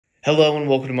Hello and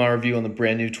welcome to my review on the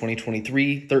brand new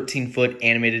 2023 13-foot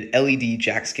animated LED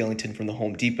Jack Skellington from the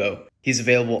Home Depot. He's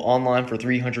available online for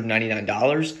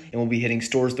 $399 and will be hitting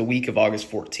stores the week of August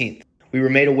 14th. We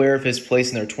were made aware of his place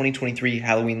in their 2023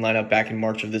 Halloween lineup back in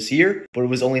March of this year, but it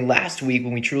was only last week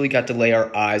when we truly got to lay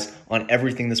our eyes on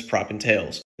everything this prop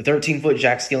entails. The 13-foot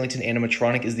Jack Skellington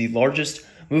Animatronic is the largest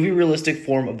movie-realistic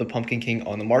form of the Pumpkin King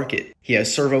on the market. He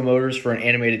has servo motors for an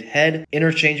animated head,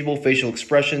 interchangeable facial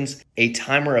expressions, a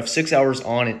timer of 6 hours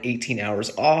on and 18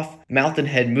 hours off, mouth and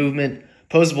head movement,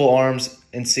 posable arms,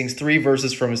 and sings 3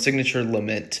 verses from his signature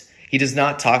lament. He does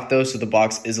not talk though, so the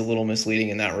box is a little misleading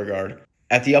in that regard.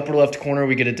 At the upper left corner,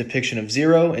 we get a depiction of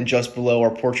Zero, and just below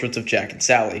are portraits of Jack and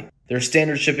Sally. There's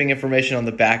standard shipping information on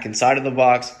the back and side of the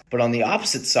box, but on the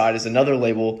opposite side is another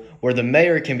label where the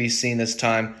mayor can be seen this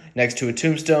time next to a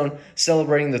tombstone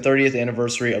celebrating the 30th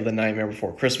anniversary of The Nightmare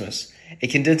Before Christmas. A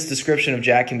condensed description of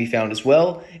Jack can be found as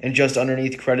well, and just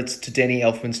underneath credits to Danny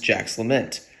Elfman's Jack's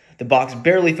Lament. The box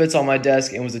barely fits on my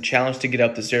desk and was a challenge to get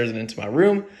up the stairs and into my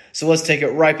room, so let's take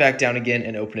it right back down again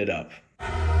and open it up.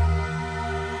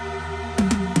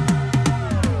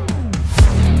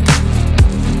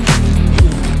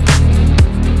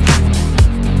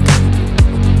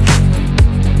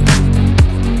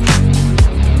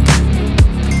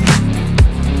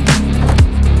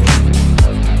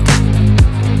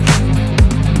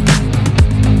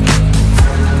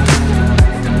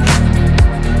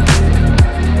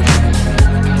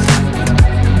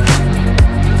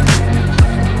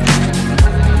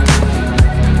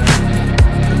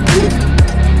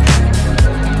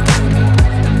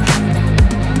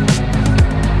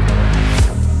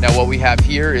 What we have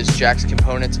here is Jack's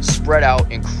components spread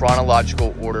out in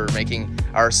chronological order, making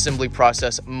our assembly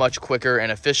process much quicker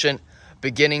and efficient.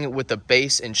 Beginning with the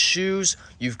base and shoes,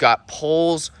 you've got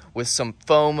poles with some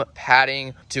foam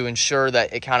padding to ensure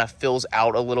that it kind of fills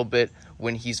out a little bit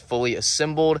when he's fully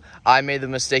assembled. I made the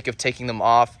mistake of taking them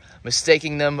off,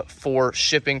 mistaking them for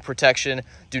shipping protection.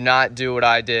 Do not do what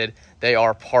I did. They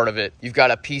are part of it. You've got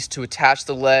a piece to attach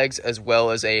the legs as well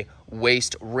as a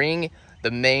waist ring, the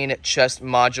main chest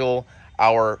module,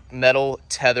 our metal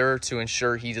tether to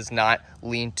ensure he does not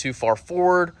lean too far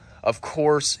forward. Of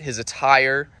course, his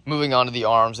attire. Moving on to the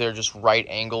arms, they're just right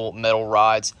angle metal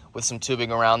rods with some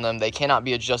tubing around them. They cannot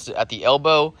be adjusted at the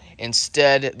elbow.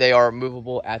 Instead, they are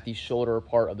movable at the shoulder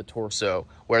part of the torso.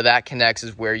 Where that connects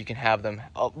is where you can have them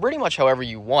pretty much however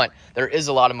you want. There is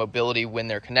a lot of mobility when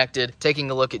they're connected.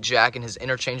 Taking a look at Jack and his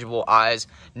interchangeable eyes,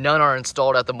 none are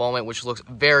installed at the moment, which looks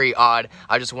very odd.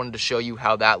 I just wanted to show you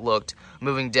how that looked.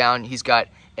 Moving down, he's got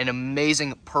an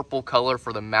amazing purple color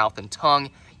for the mouth and tongue,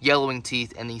 yellowing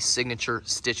teeth, and these signature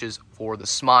stitches for the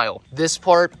smile. This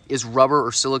part is rubber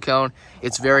or silicone.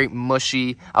 It's very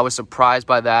mushy. I was surprised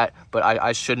by that, but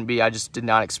I shouldn't be. I just did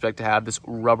not expect to have this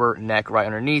rubber neck right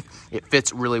underneath. It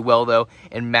fits really well though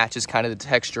and matches kind of the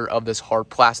texture of this hard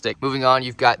plastic. Moving on,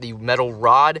 you've got the metal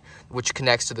rod, which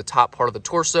connects to the top part of the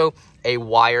torso, a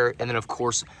wire, and then of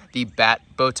course the bat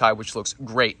bow tie, which looks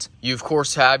great. You of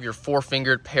course have your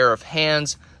 4-fingered pair of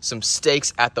hands, some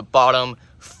stakes at the bottom,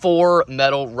 4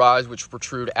 metal rods which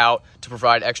protrude out to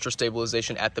provide extra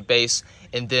stabilization at the base,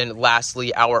 and then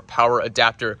lastly our power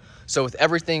adapter. So with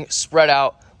everything spread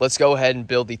out, let's go ahead and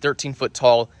build the 13-foot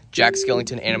tall Jack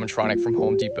Skellington animatronic from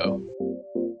Home Depot.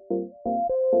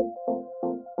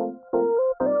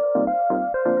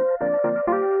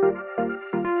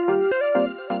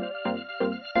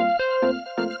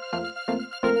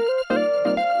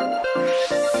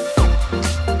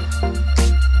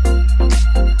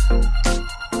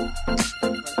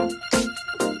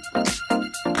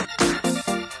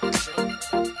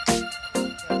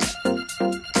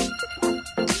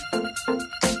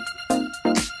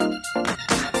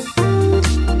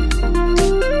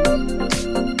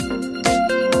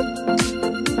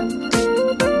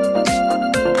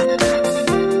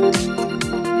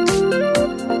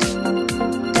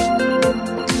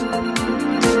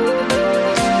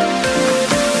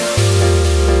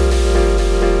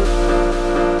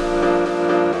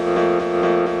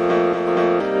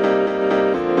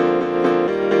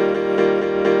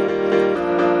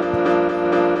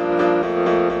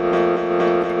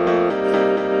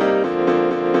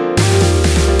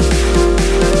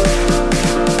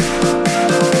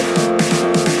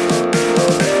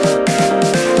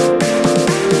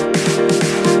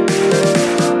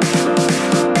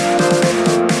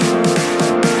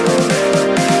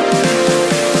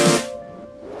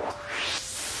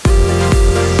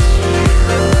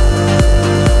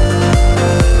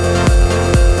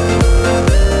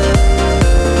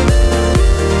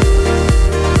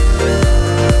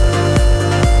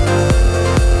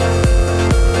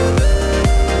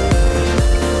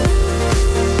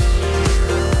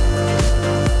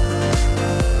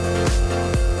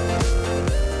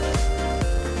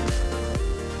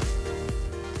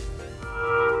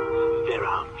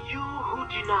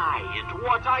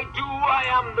 do, I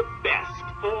am the best,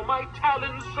 for my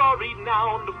talents are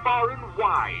renowned far and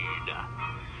wide.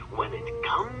 When it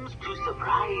comes to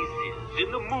surprises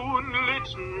in the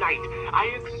moonlit night, I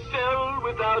excel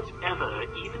without ever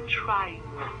even trying.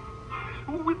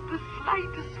 With the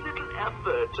slightest little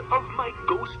effort of my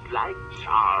ghost-like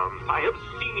charms, I have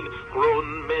seen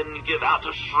grown men give out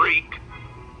a shriek.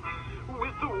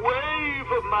 With the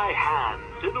wave of my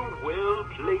hand and a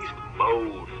well-placed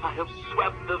bow, I have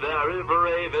swept the very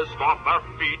bravest off their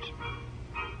feet.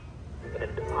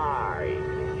 And I,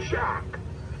 Jack,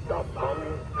 the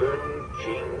Pumpkin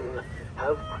King,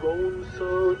 have grown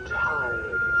so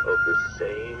tired of the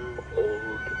same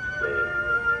old thing.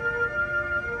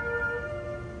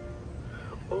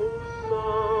 Oh,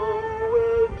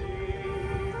 somewhere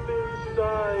deep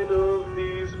inside of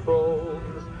these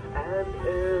bones, an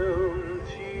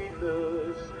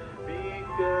emptiness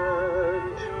began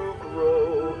to grow.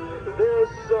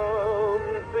 There's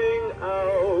something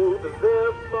out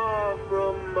there far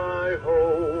from my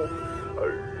home, a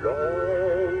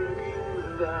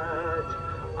longing that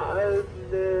I've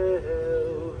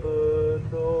never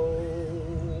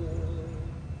known.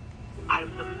 I'm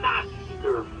the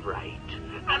master of fright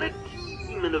and a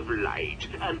demon of light,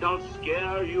 and I'll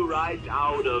scare you right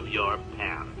out of your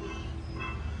pants.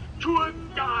 To a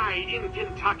guy in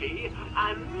Kentucky,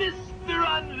 I'm Mr.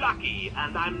 Unlucky,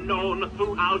 and I'm known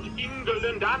throughout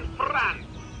England and France.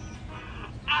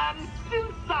 And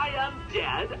since I am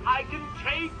dead, I can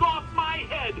take off my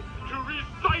head to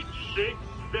recite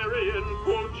Shakespearean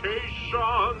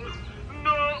quotations.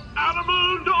 No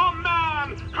animal nor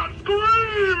man can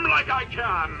scream like I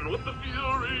can with the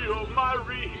fury of my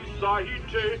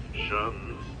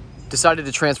recitations. Decided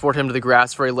to transport him to the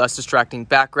grass for a less distracting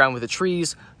background with the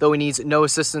trees, though he needs no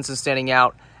assistance in standing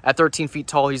out. At 13 feet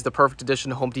tall, he's the perfect addition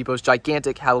to Home Depot's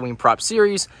gigantic Halloween prop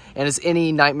series and is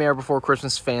any Nightmare Before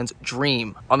Christmas fan's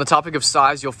dream. On the topic of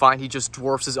size, you'll find he just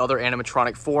dwarfs his other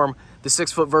animatronic form. The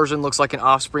 6-foot version looks like an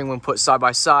offspring when put side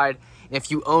by side, and if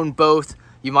you own both,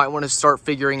 you might want to start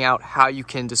figuring out how you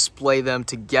can display them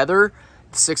together.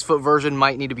 The 6-foot version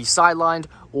might need to be sidelined,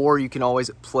 or you can always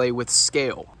play with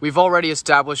scale. We've already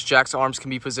established Jack's arms can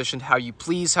be positioned how you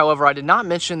please. However, I did not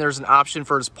mention there's an option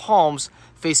for his palms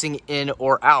facing in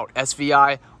or out.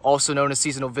 SVI, also known as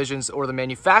Seasonal Visions, or the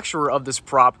manufacturer of this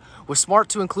prop, was smart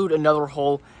to include another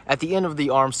hole at the end of the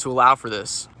arms to allow for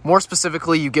this. More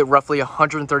specifically, you get roughly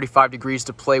 135 degrees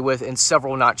to play with in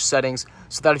several notch settings,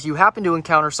 so that if you happen to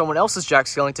encounter someone else's Jack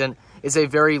Skellington, it's a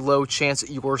very low chance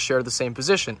you'll share the same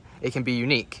position. It can be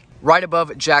unique. Right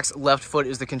above Jack's left foot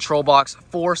is the control box.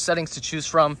 4 settings to choose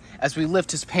from as we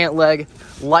lift his pant leg.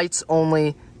 Lights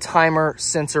only, timer,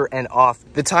 sensor, and off.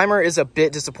 The timer is a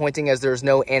bit disappointing as there's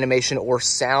no animation or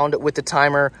sound with the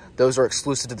timer. Those are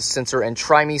exclusive to the sensor and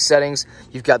try me settings.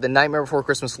 You've got the Nightmare Before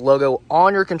Christmas logo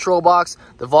on your control box,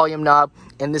 the volume knob,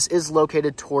 and this is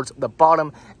located towards the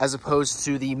bottom as opposed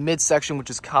to the midsection,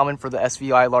 which is common for the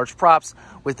SVI large props.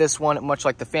 With this one, much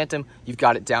like the Phantom, you've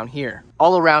got it down here.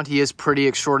 All around, he is pretty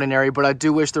extraordinary, but I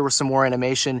do wish there was some more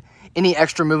animation. Any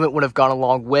extra movement would have gone a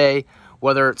long way,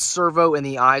 whether it's servo in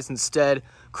the eyes instead,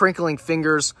 crinkling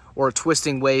fingers, or a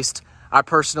twisting waist. I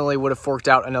personally would have forked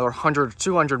out another 100 or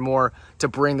 200 more to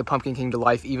bring the Pumpkin King to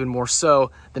life even more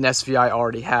so than SVI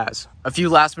already has. A few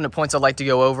last minute points I'd like to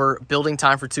go over. Building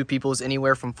time for 2 people is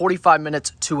anywhere from 45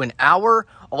 minutes to an hour.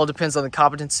 All depends on the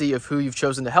competency of who you've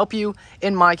chosen to help you.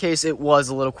 In my case, it was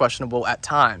a little questionable at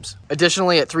times.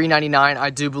 Additionally, at $3.99, I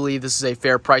do believe this is a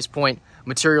fair price point.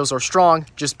 Materials are strong,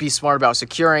 just be smart about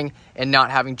securing and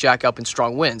not having jack up in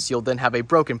strong winds. You'll then have a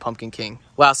broken Pumpkin King.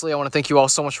 Lastly, I want to thank you all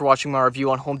so much for watching my review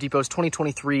on Home Depot's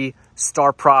 2023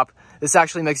 Star Prop. This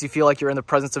actually makes you feel like you're in the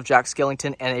presence of Jack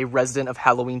Skellington and a resident of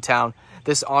Halloween Town.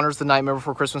 This honors the Nightmare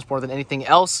Before Christmas more than anything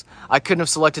else. I couldn't have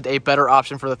selected a better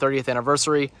option for the 30th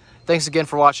anniversary. Thanks again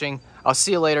for watching. I'll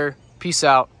see you later. Peace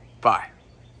out. Bye.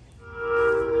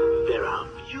 There are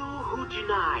few who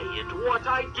deny it. What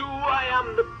I do, I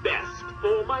am the best,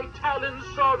 for my talents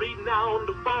are renowned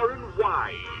far and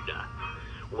wide.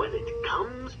 When it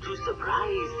comes to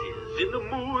surprises in the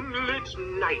moonlit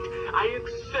night, I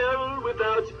excel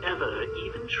without ever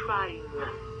even trying.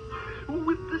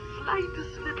 With the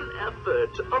slightest little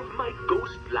effort of my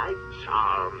ghost-like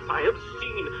charms, I have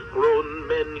seen grown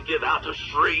men give out a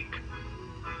shriek.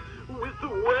 With the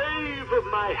wave of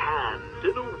my hand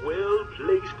and a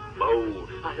well-placed bow,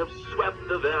 I have swept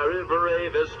the very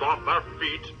bravest off their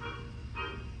feet.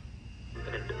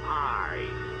 And I,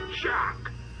 Jack,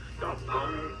 the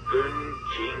Pumpkin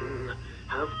King,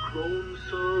 have grown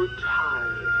so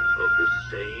tired of the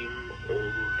same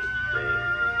old thing.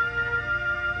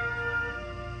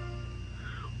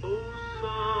 Oh,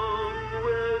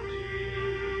 somewhere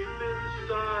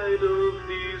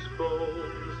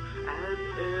bones, and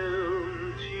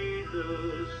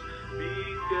emptiness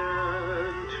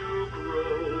began to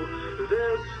grow.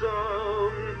 There's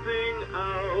something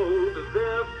out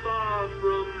there far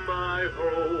from my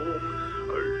home,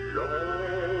 a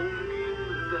longing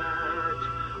that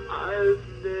I've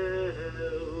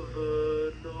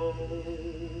never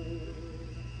known.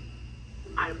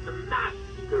 I'm the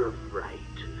master of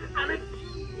fright, and a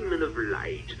demon of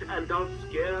light, and I'll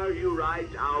scare you right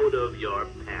out of your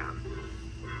pants.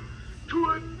 To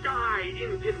a guy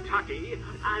in Kentucky,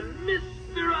 I'm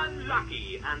Mr.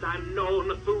 Unlucky, and I'm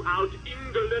known throughout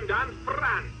England and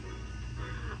France.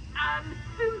 And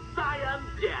since I am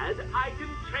dead, I can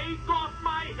take off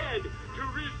my head to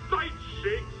recite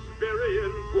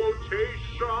Shakespearean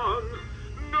quotations.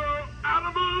 No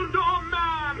animal nor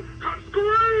man can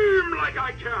scream like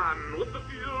I can with the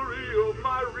fury of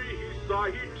my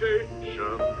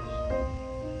recitations.